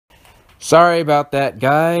Sorry about that,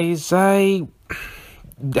 guys. I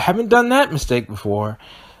haven't done that mistake before.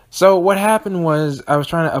 So what happened was I was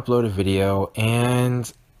trying to upload a video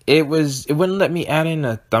and it wouldn't let me add in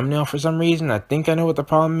a thumbnail for some reason. I think I know what the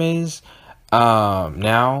problem is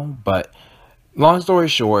now, but long story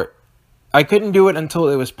short, I couldn't do it until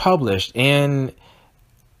it was published, and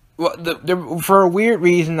well, for a weird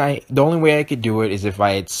reason, the only way I could do it is if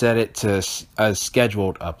I had set it to a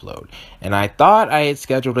scheduled upload, and I thought I had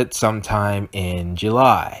scheduled it sometime in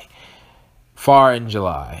July, far in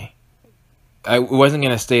July. It wasn't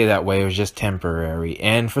going to stay that way. It was just temporary,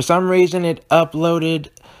 and for some reason, it uploaded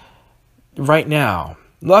right now.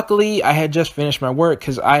 Luckily, I had just finished my work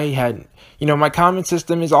because I had, my comment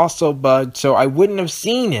system is also bugged, so I wouldn't have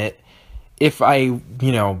seen it if I,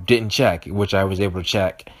 didn't check, which I was able to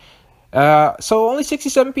check. So only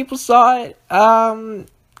 67 people saw it. And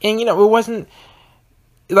it wasn't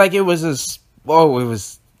like it was it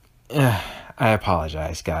was, I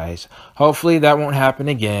apologize, guys. Hopefully that won't happen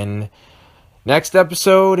again. Next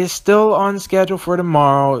episode is still on schedule for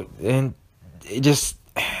tomorrow, and it just,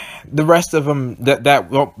 the rest of them, that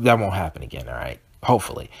won't happen again, alright?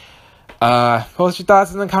 Hopefully. Post your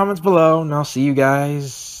thoughts in the comments below, and I'll see you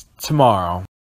guys tomorrow.